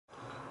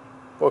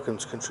Welcome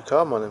to Country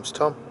Car, my name's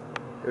Tom.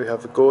 Here we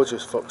have a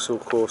gorgeous VAUXHALL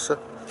Corsa.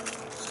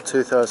 It's a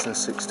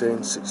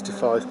 2016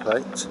 65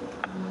 plate.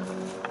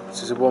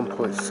 This is a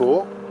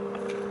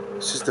 1.4.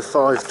 This is the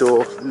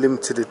 5-door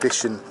limited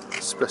edition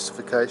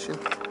specification.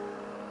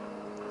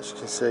 As you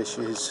can see,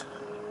 she is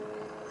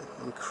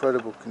in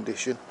incredible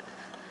condition.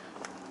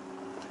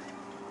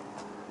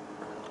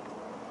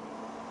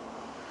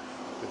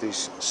 With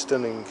these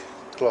stunning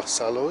gloss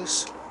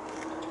alloys,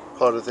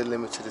 part of the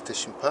limited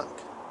edition pack.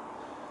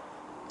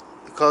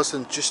 The car's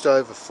done just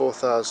over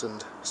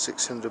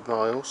 4,600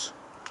 miles,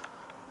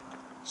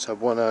 so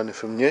one owner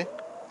from new.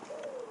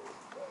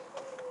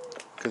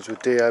 Comes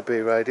with DAB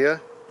radio,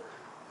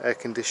 air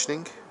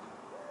conditioning.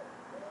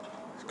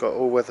 It's got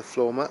all-weather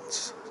floor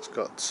mats. It's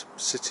got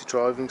city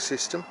driving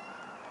system.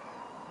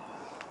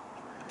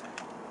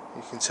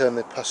 You can turn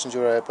the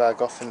passenger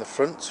airbag off in the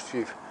front if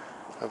you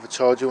have a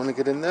child you want to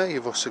get in there.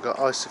 You've also got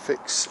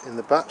ISOFIX in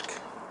the back.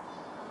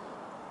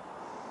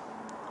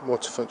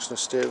 Multifunctional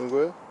steering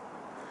wheel.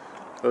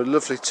 A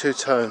lovely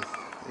two-tone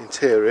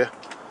interior.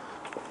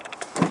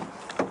 I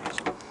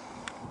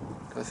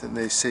don't think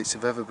these seats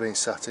have ever been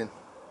sat in.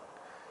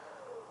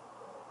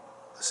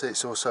 The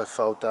seats also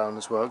fold down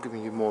as well,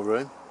 giving you more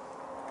room.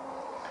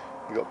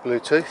 You've got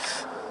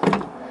Bluetooth,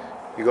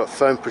 you've got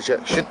phone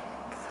projection,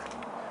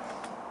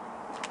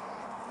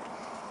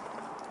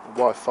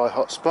 Wi-Fi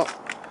hotspot,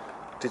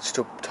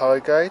 digital tyre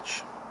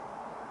gauge.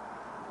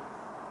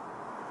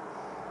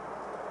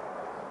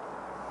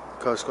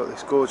 The car's got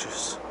this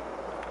gorgeous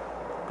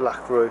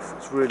black roof,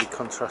 which really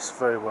contrasts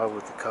very well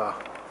with the car.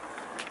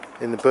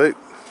 In the boot,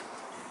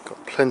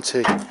 got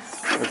plenty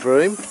of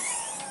room.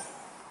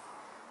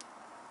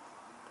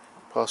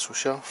 Parcel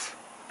shelf.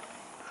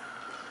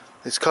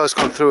 This car's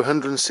gone through a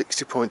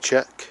 160 point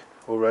check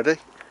already.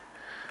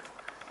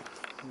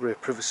 Rear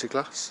privacy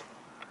glass.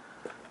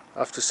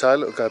 After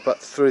sale, it'll go back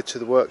through to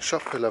the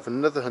workshop. We'll have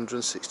another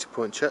 160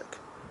 point check.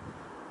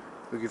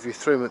 We'll give you a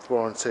 3-month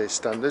warranty as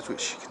standard,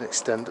 which you can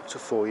extend up to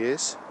 4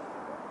 years.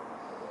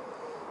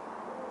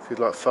 If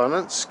you'd like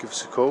finance, give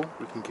us a call.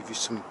 We can give you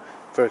some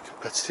very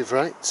competitive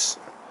rates.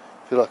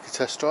 If you'd like a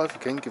test drive,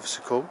 again, give us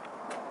a call.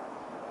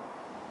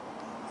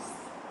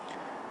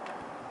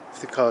 If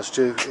the car's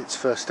due its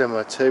first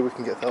MOT, we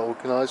can get that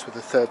organised with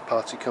a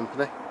third-party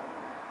company. It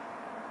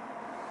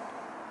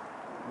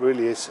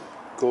really is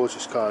a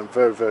gorgeous car in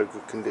very, very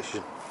good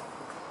condition.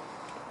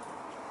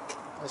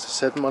 As I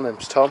said, my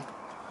name's Tom.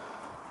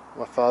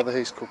 My father,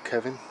 he's called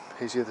Kevin.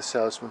 He's the other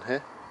salesman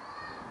here.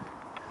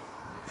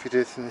 If you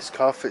do think this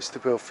car fits the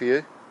bill for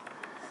you,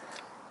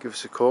 give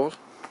us a call.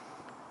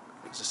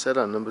 As I said,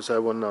 our number's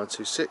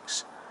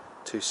 01926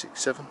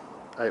 267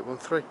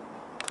 813.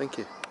 Thank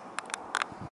you.